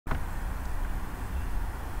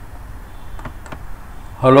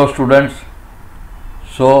Hello students.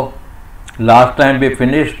 So last time we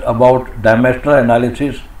finished about dimensional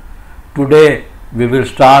analysis. Today we will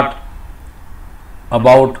start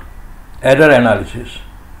about error analysis.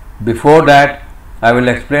 Before that I will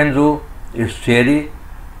explain you its theory.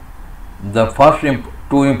 The first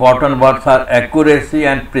two important words are accuracy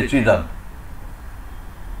and precision.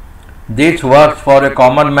 These words for a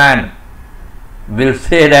common man will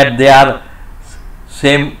say that they are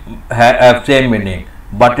have same meaning,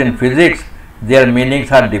 but in physics their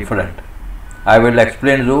meanings are different. I will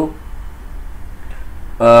explain you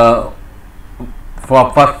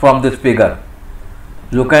first from this figure.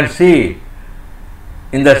 You can see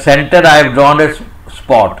in the center I have drawn a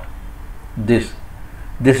spot. This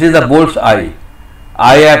is the bull's eye.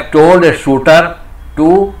 I have told a shooter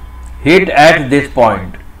to hit at this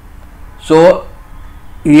point. So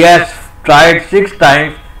he has tried 6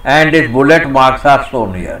 times and his bullet marks are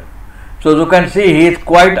shown here. So you can see he is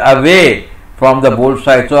quite away from the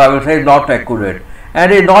bullseye, so I will say not accurate,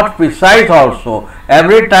 and is not precise also.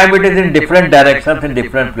 Every time it is in different directions, in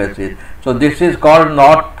different places. So this is called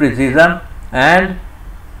not precision and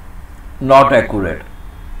not accurate.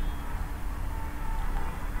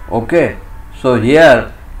 Okay, so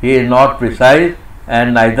here he is not precise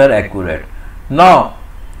and neither accurate. Now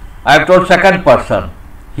I have told second person.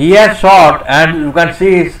 He has shot and you can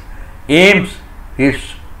see his aims, his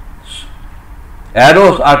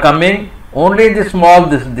arrows are coming only in this small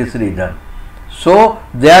this region. So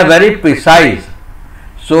they are very precise.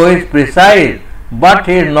 So he is precise, but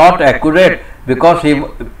he is not accurate because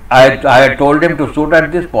I had told him to shoot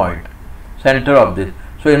at this point, center of this.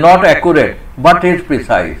 So he is not accurate, but he is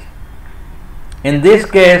precise. In this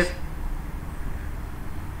case,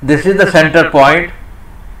 this is the center point.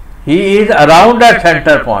 He is around that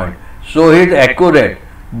center point, so he is accurate,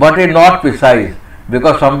 but he is not precise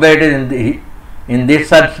because somewhere it is in this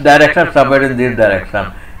such direction, somewhere in this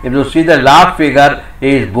direction. If you see the last figure,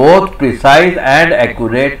 he is both precise and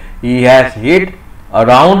accurate. He has hit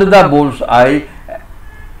around the bull's eye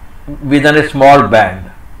within a small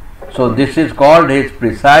band. So this is called he is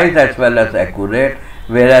precise as well as accurate,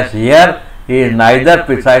 whereas here he is neither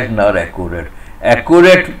precise nor accurate.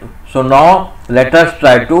 So now let us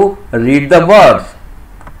try to read the words.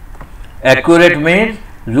 Accurate means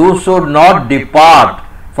you should not depart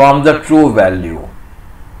from the true value.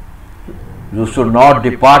 You should not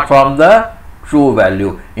depart from the true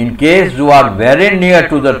value. In case you are very near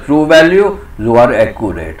to the true value, you are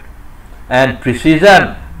accurate. And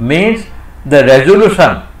precision means the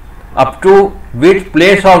resolution up to which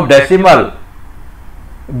place of decimal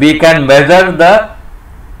we can measure the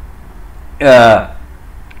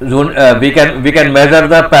we can measure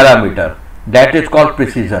the parameter. That is called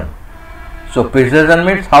precision. So precision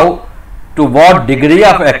means to what degree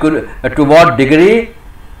of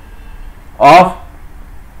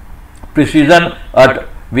precision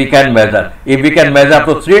we can measure. If we can measure up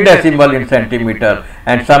to 3 decimal in centimeter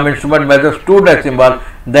and some instrument measures 2 decimal,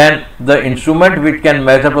 then the instrument which can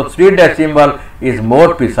measure up to 3 decimal is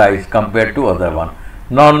more precise compared to other one.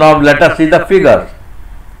 Now let us see the figures.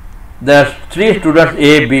 There are 3 students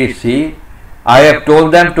A, B, C. I have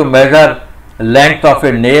told them to measure length of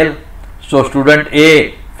a nail. So student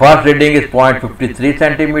A, first reading is 0.53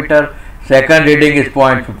 centimeter, second reading is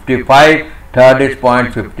 0.55, third is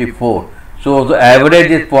 0.54. So the average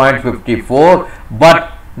is 0.54,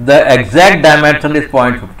 but the exact dimension is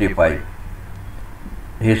 0.55.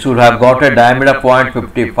 He should have got a diameter of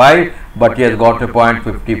 0.55, but he has got a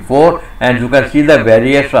 0.54, and you can see the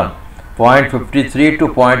variation 0.53 to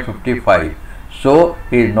 0.55. So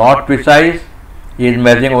he is not precise. He is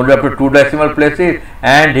measuring only up to 2 decimal places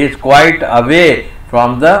and he is quite away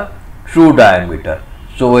from the true diameter.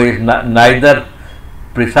 So he is neither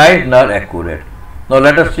precise nor accurate. Now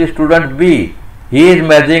let us see student B. He is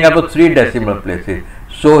measuring up to 3 decimal places.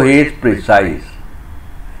 So he is precise.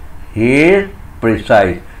 He is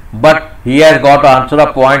precise, but he has got answer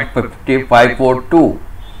of 0.5542.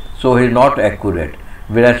 So he is not accurate.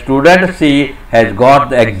 Whereas student C has got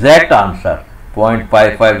the exact answer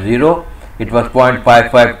 0.550. It was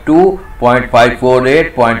 0.552,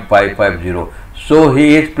 0.548, 0.550. So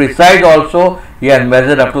he is precise also. He has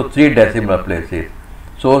measured up to 3 decimal places.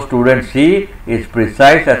 So student C is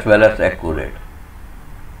precise as well as accurate.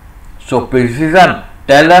 So precision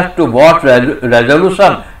tells us to what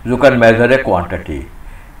resolution you can measure a quantity,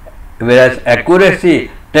 whereas accuracy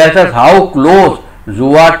tells us how close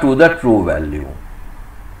you are to the true value.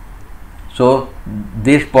 So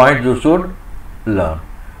this point you should learn.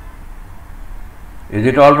 Is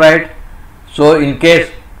it all right? So in case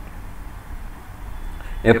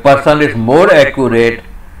a person is more accurate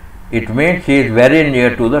it means he is very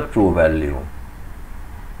near to the true value.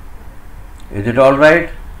 Is it all right?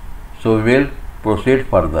 So we will proceed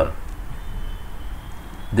further.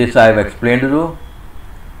 This I have explained to you.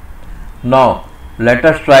 Now let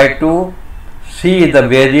us try to see the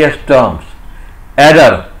various terms.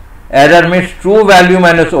 Error. Error means true value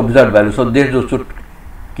minus observed value. So this you should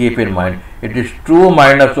keep in mind. It is true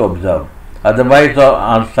minus observed. Otherwise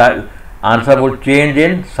the answer will change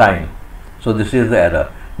in sign. So this is the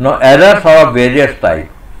error. Now errors are of various types.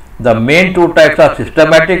 The main two types are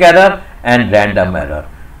systematic error and random error.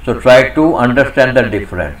 So try to understand the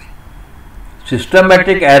difference.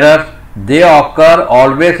 Systematic errors, they occur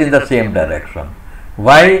always in the same direction.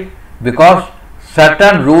 Why? Because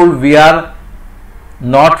certain rule we are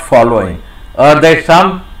not following, or there is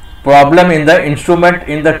some problem in the instrument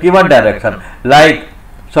in the given direction. Like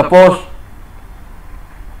suppose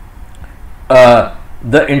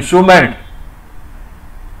the instrument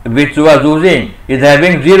which you are using is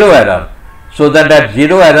having zero error, so that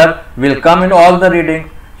zero error will come in all the readings.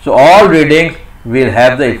 So all readings will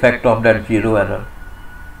have the effect of that zero error.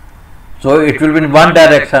 So it will be in one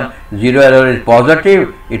direction. Zero error is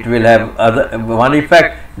positive, it will have one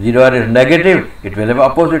effect. Zero error is negative, it will have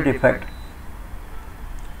opposite effect.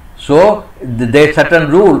 So there is certain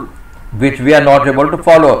rule which we are not able to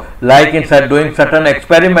follow. Like in doing certain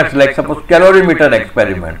experiments, like suppose calorimeter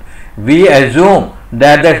experiment, we assume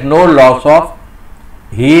that there is no loss of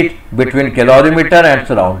heat between calorimeter and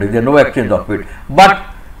surrounding. There is no exchange of heat, but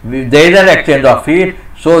there is an exchange of heat,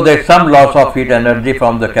 so there is some loss of heat energy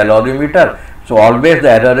from the calorimeter. So always the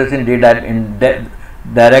error is in the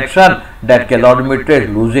direction that calorimeter is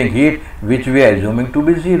losing heat, which we are assuming to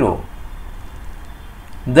be zero.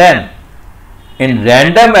 Then in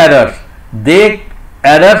random errors,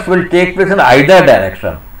 errors will take place in either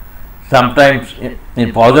direction, sometimes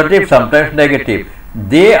in positive, sometimes negative.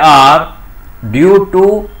 They are due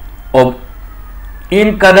to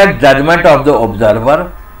incorrect judgment of the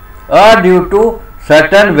observer or due to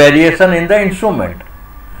certain variation in the instrument.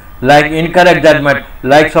 Like incorrect judgment,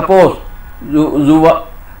 like suppose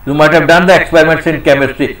you might have done the experiments in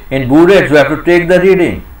chemistry. In Bourrage you have to take the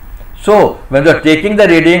reading. So when you are taking the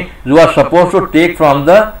reading, you are supposed to take from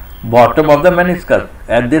the bottom of the meniscus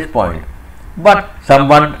at this point, but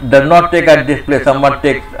someone does not take at this place, someone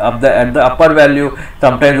takes at the upper value,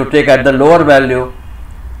 sometimes you take at the lower value.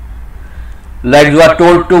 Like you are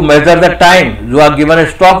told to measure the time, you are given a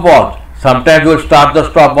stopwatch. Sometimes you will start the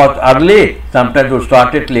stopwatch early, sometimes you will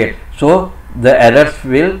start it late. So the errors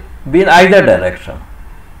will be in either direction.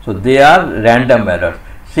 So they are random errors.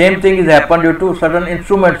 Same thing is happened due to certain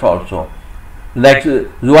instruments also. Like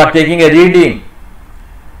you are taking a reading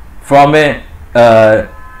from a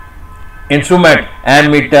instrument,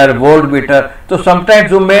 ammeter, voltmeter. So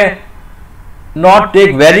sometimes you may not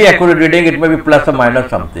take very accurate reading, it may be plus or minus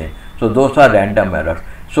something. So those are random errors.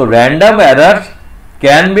 So random errors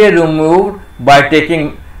can be removed by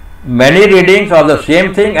taking many readings of the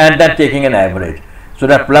same thing and then taking an average. So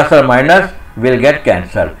that plus or minus will get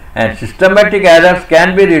cancelled. And systematic errors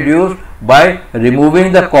can be reduced by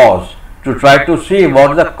removing the cause, to try to see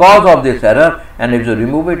what is the cause of this error, and if you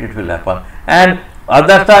remove it, it will happen. And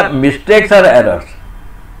others are mistakes or errors.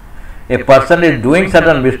 A person is doing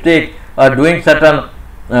certain mistake or doing certain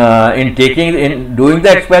in doing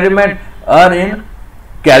the experiment, or in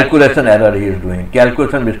calculation error he is doing,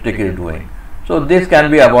 calculation mistake he is doing. So this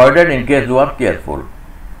can be avoided in case you are careful.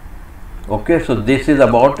 Okay, so this is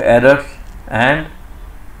about errors and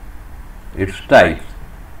its types.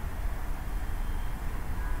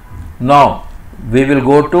 Now we will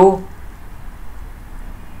go to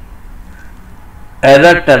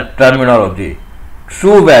error terminology.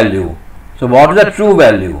 True value. So what is the true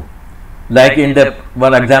value? Like in the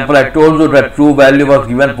one example I told you that true value was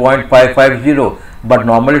given 0.550, but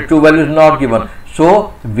normally true value is not given.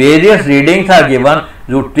 So various readings are given,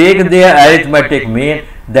 you take their arithmetic mean,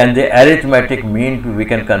 then the arithmetic mean we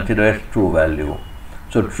can consider as true value.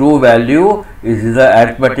 So true value is the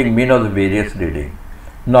arithmetic mean of the various reading.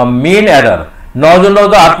 Now mean error, now you know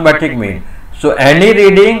the arithmetic mean. So any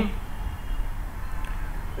reading,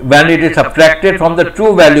 when it is subtracted from the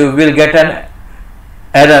true value, we will get an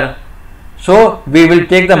error. So we will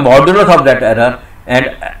take the modulus of that error and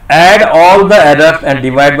add all the errors and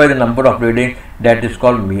divide by the number of readings. That is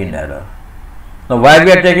called mean error. Now why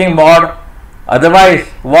we are taking mod? Otherwise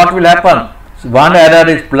what will happen? One error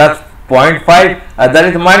is plus 0.5, other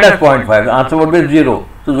is minus 0.5. The answer would be 0.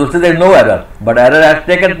 So you see there is no error, but error has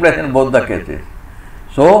taken place in both the cases.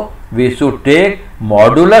 So we should take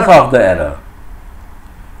modulus of the error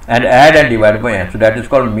and add and divide by n. So that is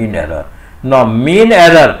called mean error. Now mean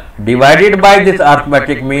error divided by this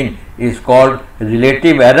arithmetic mean is called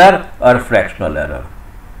relative error or fractional error.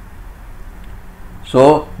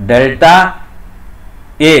 So delta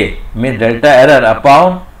A means delta error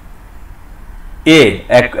upon A,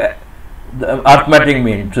 the arithmetic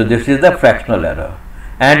mean. So this is the fractional error.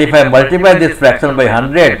 And if I multiply this fraction by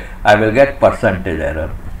 100, I will get percentage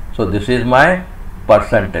error. So this is my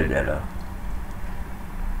percentage error.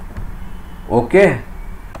 Okay.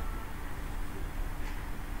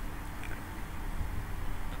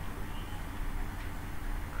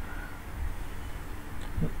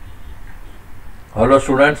 Hello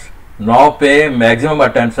students, now pay maximum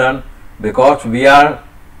attention because we are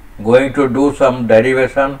going to do some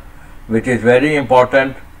derivation which is very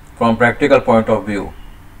important from practical point of view.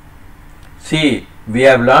 See, we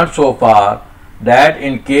have learned so far that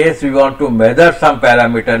in case we want to measure some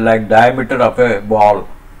parameter like diameter of a ball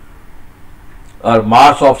or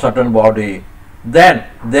mass of certain body, then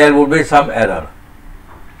there would be some error.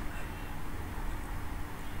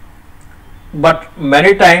 But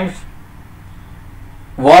many times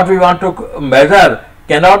what we want to measure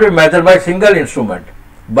cannot be measured by single instrument,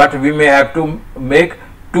 but we may have to make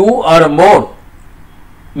 2 or more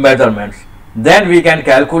measurements. Then we can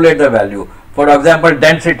calculate the value. For example,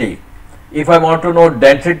 density. If I want to know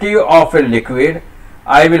density of a liquid,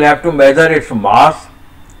 I will have to measure its mass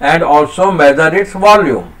and also measure its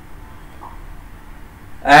volume.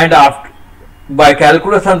 And after, by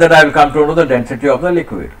calculation, that I will come to know the density of the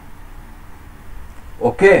liquid.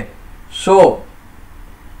 Okay. So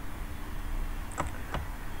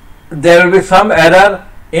there will be some error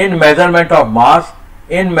in measurement of mass,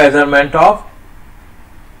 in measurement of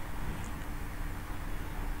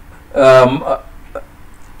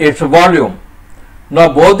its volume.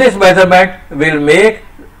 Now both this measurement will make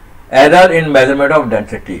error in measurement of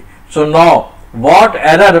density. So now what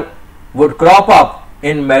error would crop up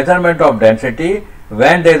in measurement of density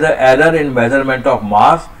when there is an error in measurement of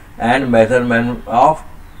mass and measurement of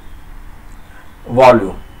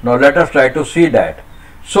volume? Now let us try to see that.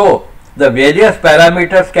 So the various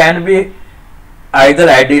parameters can be either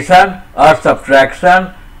addition or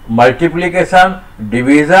subtraction, multiplication,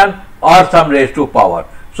 division or some raised to power.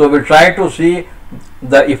 So we will try to see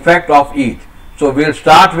the effect of each. So we will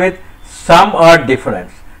start with sum or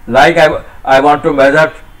difference. Like I want to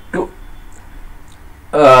measure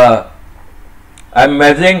I am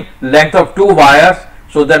measuring length of 2 wires.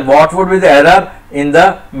 So then what would be the error in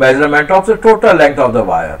the measurement of the total length of the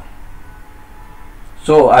wire?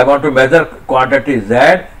 So I want to measure quantity Z,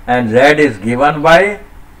 and Z is given by,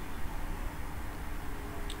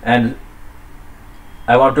 and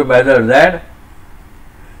I want to measure Z,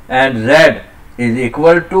 and Z is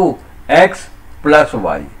equal to X plus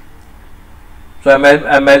Y. So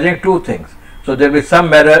I am measuring 2 things. So there will be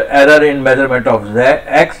some error in measurement of Z,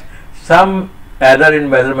 X, some error in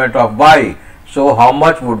measurement of Y. So how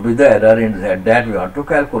much would be the error in Z? That we want to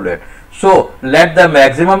calculate. So let the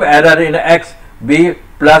maximum error in X be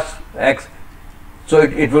plus X. So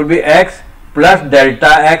it will be X plus delta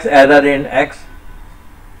X error in X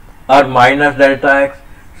or minus delta X.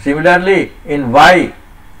 Similarly in Y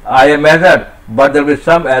I have measured, but there will be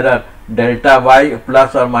some error delta Y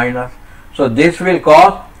plus or minus. So this will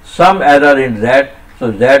cause some error in Z.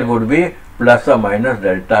 So Z would be plus or minus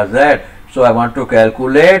delta Z. So I want to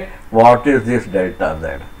calculate what is this delta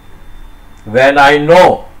Z. When I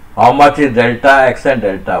know how much is delta X and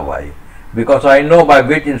delta Y, because I know by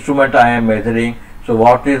which instrument I am measuring, so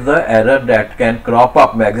what is the error that can crop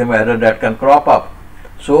up, maximum error that can crop up.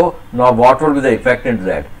 So now what will be the effect in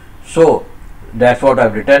Z? So that's what I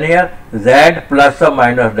have written here. Z plus or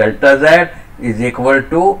minus delta Z is equal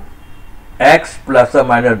to X plus or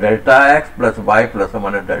minus delta X plus Y plus or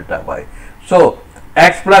minus delta Y. So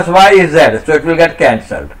X plus Y is Z, so it will get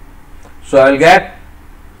cancelled. So I will get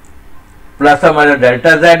plus or minus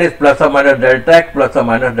delta Z is plus or minus delta X plus or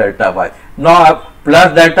minus delta Y. Now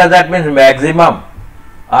plus delta Z means maximum.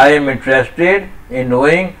 I am interested in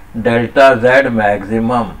knowing delta Z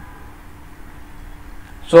maximum.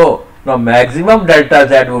 So now maximum delta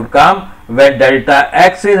Z would come when delta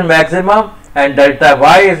X is maximum and delta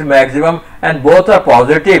Y is maximum, and both are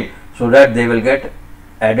positive, so that they will get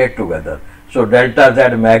added together. So delta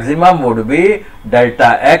Z maximum would be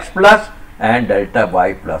delta X plus and delta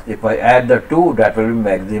Y plus. If I add the two, that will be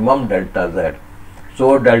maximum delta Z.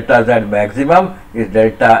 So delta Z maximum is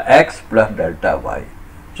delta X plus delta Y.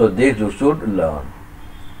 So this you should learn,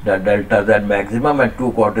 that delta Z maximum and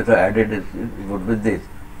two quantities are added would be this.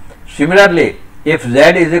 Similarly, if Z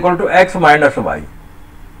is equal to X minus Y,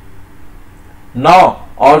 now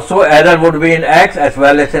also error would be in X as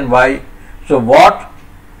well as in Y. So what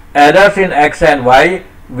errors in x and y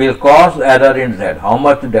will cause error in z. How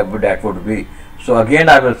much that would be? So again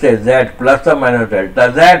I will say z plus or minus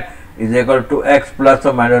delta z is equal to x plus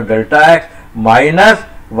or minus delta x minus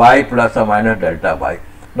y plus or minus delta y.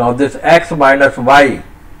 Now this x minus y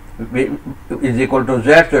is equal to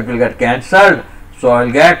z, so it will get cancelled. So I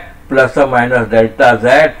will get plus or minus delta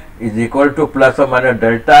z is equal to plus or minus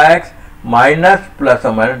delta x minus plus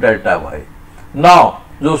or minus delta y. Now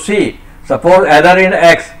you see, suppose error in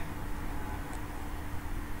x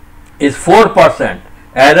is 4%,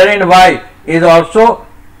 error in y is also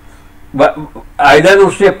either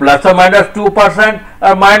you say plus or minus 2%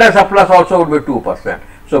 or minus or plus also would be 2%.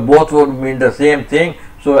 So both would mean the same thing.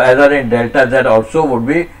 So error in delta z also would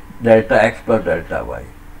be delta x plus delta y.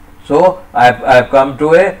 So I have come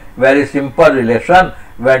to a very simple relation.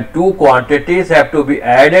 When two quantities have to be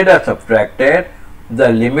added or subtracted, the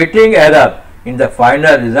limiting error in the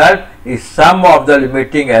final result is sum of the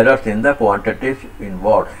limiting errors in the quantities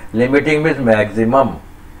involved. Limiting means maximum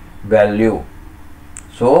value.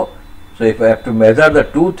 So if I have to measure the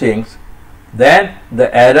two things, then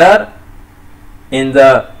the error in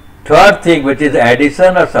the third thing, which is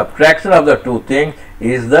addition or subtraction of the two things,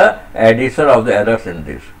 is the addition of the errors in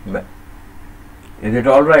this. Is it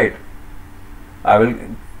all right? I will.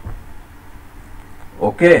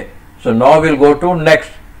 Okay. So now we'll go to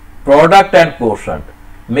next. Product and quotient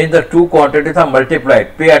means the two quantities are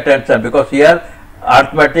multiplied. Pay attention, because here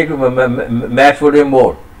arithmetic maths would be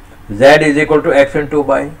more. Z is equal to x into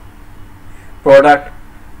y. Product.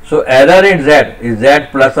 So error in z is z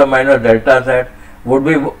plus or minus delta z. Would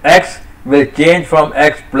be x will change from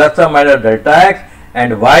x plus or minus delta x,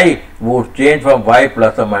 and y would change from y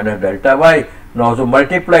plus or minus delta y. Now so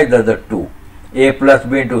multiply the two. A plus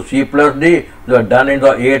b into c plus d. They are done in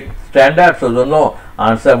the 8th standard. So you know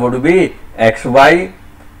answer would be xy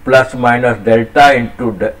plus minus delta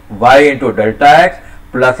into y into delta x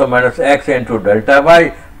plus or minus x into delta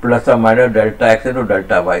y plus or minus delta x into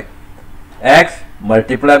delta y. X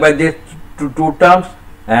multiplied by these two terms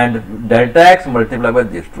and delta x multiplied by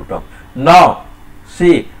these two terms. Now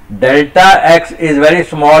see, delta x is very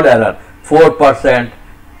small error, 4%.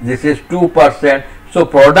 This is 2%. So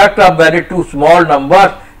product of very two small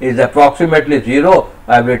numbers is approximately 0.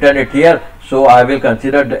 I have written it here. So I will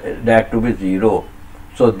consider that to be 0.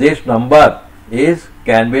 So this number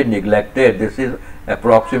can be neglected. This is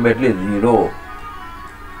approximately 0.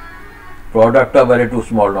 Product of very two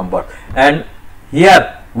small numbers. And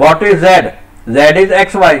here what is z? Z is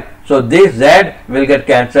xy. So this z will get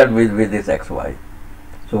cancelled with this xy.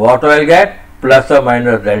 So what I will get? Plus or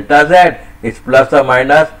minus delta z is plus or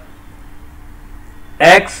minus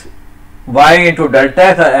x y into delta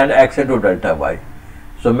x and x into delta y.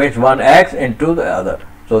 So means one x into the other.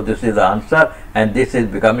 So this is the answer, and this is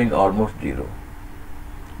becoming almost 0.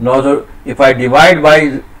 Now so if I divide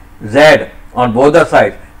by z on both the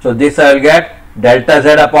sides, so this I will get delta z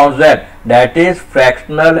upon z, that is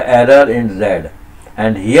fractional error in z.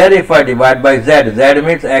 And here if I divide by z, z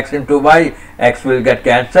means x into y, x will get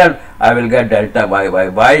cancelled, I will get delta y by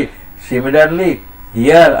y. Similarly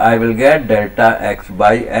here I will get delta x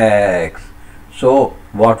by x. So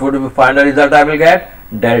what would be the final result I will get?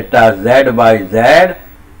 Delta z by z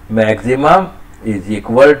maximum is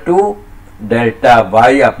equal to delta y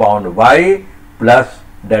upon y plus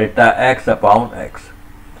delta x upon x.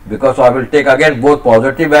 Because I will take again both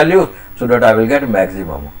positive values, so that I will get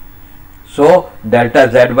maximum. So delta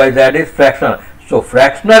z by z is fractional. So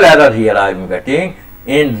fractional error here I am getting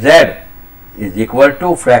in z is equal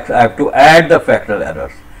to I have to add the fractional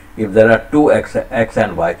errors. If there are 2 x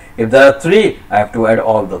and y, if there are 3, I have to add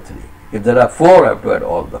all the 3. If there are 4, I have to add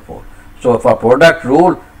all the 4. So for product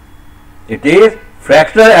rule, it is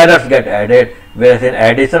fractional errors get added, whereas in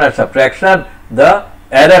addition and subtraction, the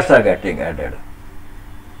errors are getting added.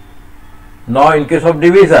 Now in case of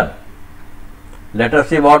division, let us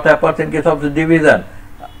see what happens in case of the division.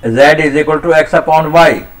 Z is equal to x upon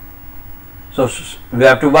y. So we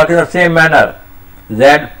have to work in the same manner.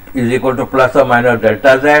 Z is equal to plus or minus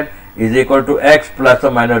delta z is equal to x plus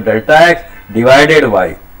or minus delta x divided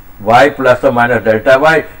y. Y plus or minus delta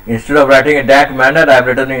y. Instead of writing in that manner, I have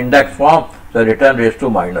written in index form. So return raised to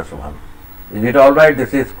minus 1. Is it all right?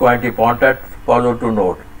 This is quite important for you to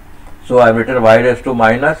note. So I have written y raised to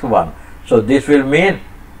minus 1. So this will mean,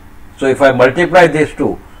 so if I multiply these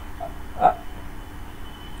two,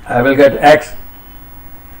 I will get x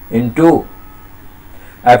into,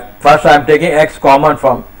 first I am taking x common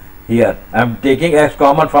from here. I am taking x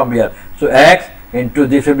common from here. So x into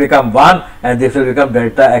this will become 1 and this will become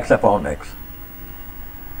delta x upon x.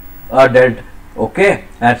 Or delta, okay.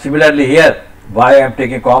 And similarly here, y I am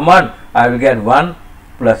taking common, I will get 1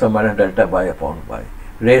 plus or minus delta y upon y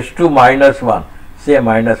raised to minus 1. Say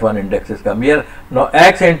minus 1 indexes come here. Now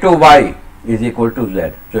x into y is equal to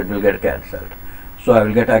z, so it will get cancelled. So I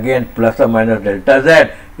will get again plus or minus delta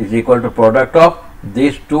z is equal to product of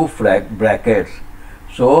these two brackets.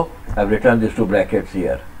 So I have written these two brackets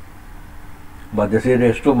here, but this is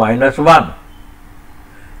raised to minus 1.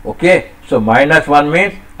 Okay, so minus 1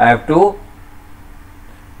 means I have to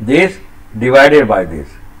this divided by this.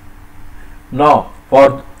 Now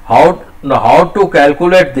for how to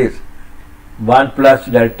calculate this 1 plus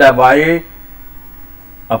delta y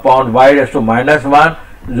upon y raised to minus 1,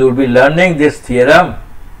 you will be learning this theorem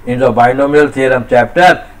in the binomial theorem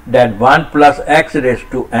chapter, that 1 plus x raised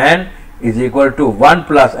to n is equal to 1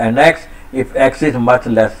 plus nx if x is much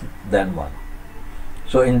less than 1.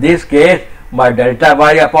 So in this case my delta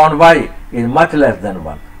y upon y is much less than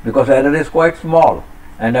 1 because error is quite small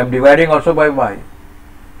and I am dividing also by y.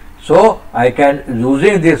 So I can,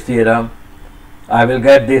 using this theorem, I will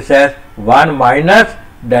get this as 1 minus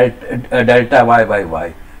delta y by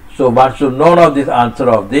y. So once you know now this answer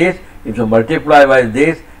of this, if you multiply by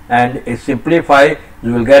this and simplify,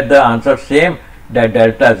 you will get the answer same, that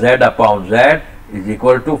delta z upon z is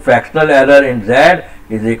equal to fractional error in z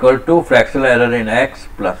is equal to fractional error in x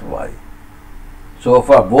plus y. So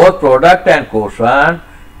for both product and quotient,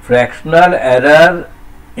 fractional error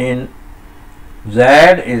in z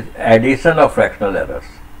is addition of fractional errors.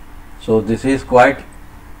 So this is quite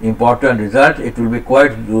important result. It will be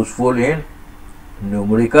quite useful in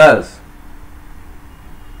numericals.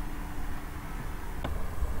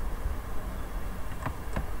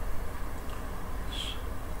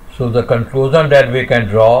 So the conclusion that we can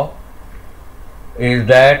draw is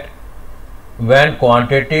that when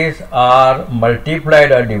quantities are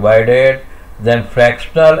multiplied or divided, then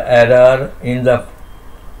fractional error in the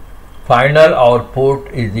final output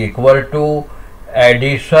is equal to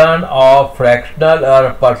addition of fractional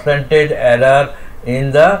or percentage error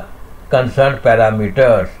in the concerned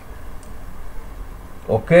parameters.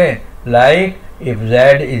 Okay, like if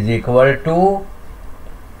z is equal to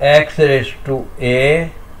x raised to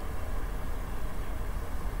a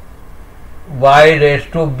y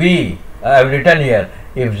raised to b, I have written here,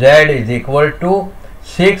 if z is equal to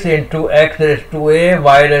 6 into x raised to a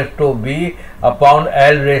y raised to b upon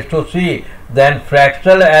l raised to c, then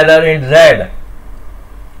fractional error in z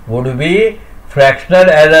would be fractional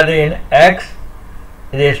error in x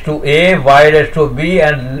raised to a, y raised to b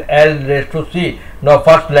and l raised to c. Now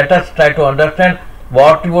first let us try to understand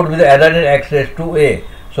what would be the error in x raised to a.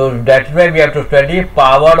 So that's why we have to study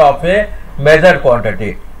power of a measured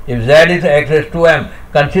quantity. If z is x raised to m,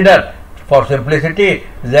 consider for simplicity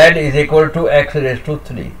z is equal to x raised to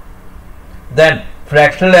 3. Then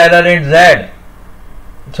fractional error in z,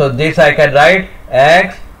 so this I can write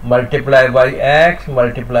x multiplied by x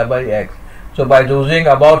multiplied by x. So by using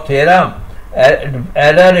above theorem,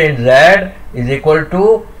 error in z is equal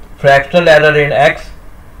to fractional error in x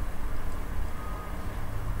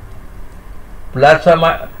plus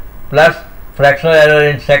fractional error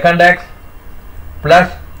in second x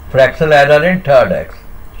plus fractional error in third x.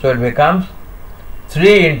 So it becomes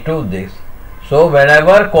 3 into this. So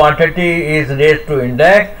whenever quantity is raised to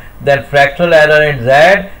index, then fractional error in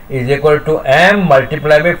z is equal to m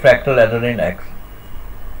multiplied by fractional error in x.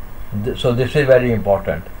 So this is very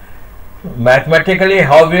important. Mathematically,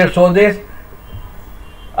 how we will show this?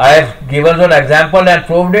 I have given an example and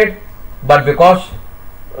proved it, but because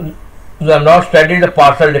we have not studied the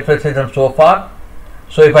partial differentiation so far,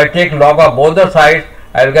 so if I take log of both the sides,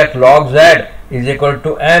 I will get log z is equal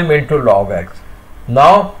to m into log x.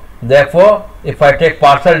 Now therefore if I take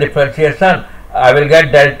partial differentiation, I will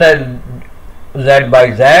get delta z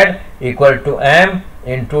by z equal to m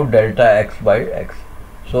into delta x by x.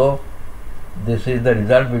 So this is the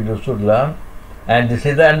result which you should learn, and this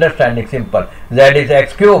is the understanding, simple. Z is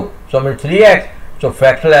x cube, so means 3x, so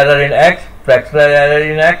fractional error in x, fractional error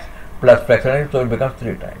in x plus fractional error, so it becomes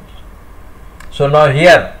 3 times. So now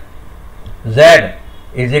here z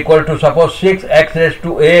is equal to, suppose 6x raised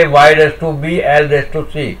to a, y raised to b, l raised to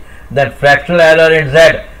c, then fractional error in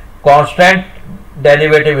z, constant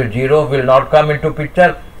derivative is 0, will not come into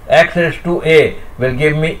picture. X raised to a will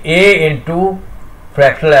give me a into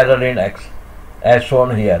fractional error in x as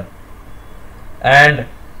shown here, and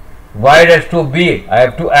y raised to b I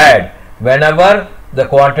have to add. Whenever the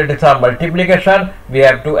quantities are multiplication, we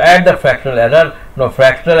have to add the fractional error. Now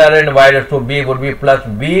fractional error in y raised to b would be plus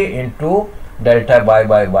b into delta y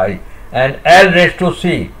by y, and l raised to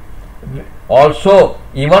c also,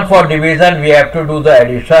 even for division we have to do the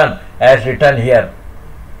addition as written here,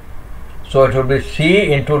 so it will be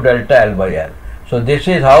c into delta l by l. So this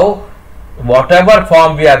is how whatever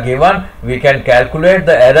form we are given, we can calculate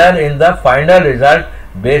the error in the final result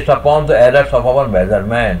based upon the errors of our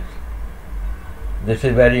measurements. This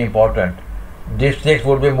is very important. These things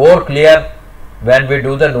would be more clear when we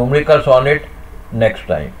do the numericals on it next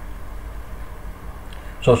time.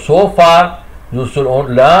 So far you should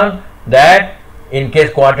learn that in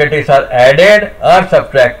case quantities are added or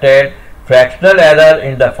subtracted, fractional error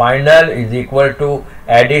in the final is equal to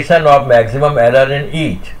addition of maximum error in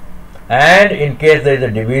each. And in case there is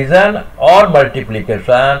a division or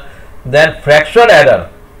multiplication, then fractional error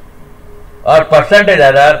or percentage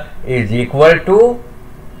error is equal to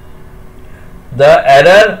the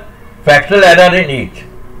error, fractional error in each.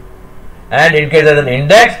 And in case there is an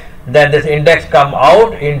index, then this index come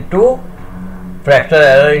out into fractional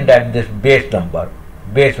error in that this base number,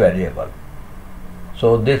 base variable.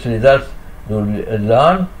 So this results you will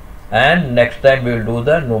learn, and next time we will do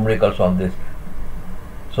the numericals on this.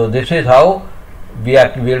 So this is how we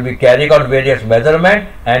will be carrying out various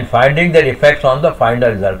measurements and finding their effects on the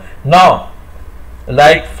final result. Now,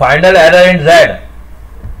 like final error in Z,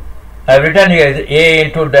 I have written here is A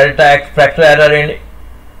into delta X, fractional error in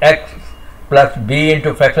X plus B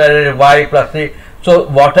into fractional error in Y plus C. So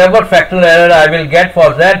whatever fractional error I will get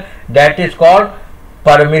for Z, that is called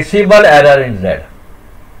permissible error in Z.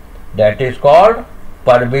 That is called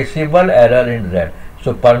permissible error in Z.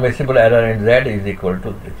 So permissible error in Z is equal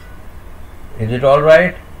to this. Is it all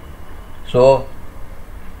right? So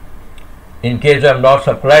in case you have not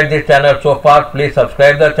subscribed this channel so far, please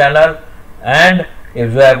subscribe the channel, and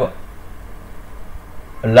if you have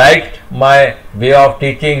liked my way of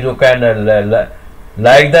teaching, you can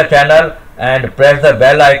like the channel and press the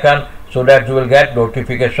bell icon so that you will get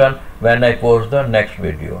notification when I post the next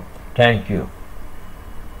video. Thank you.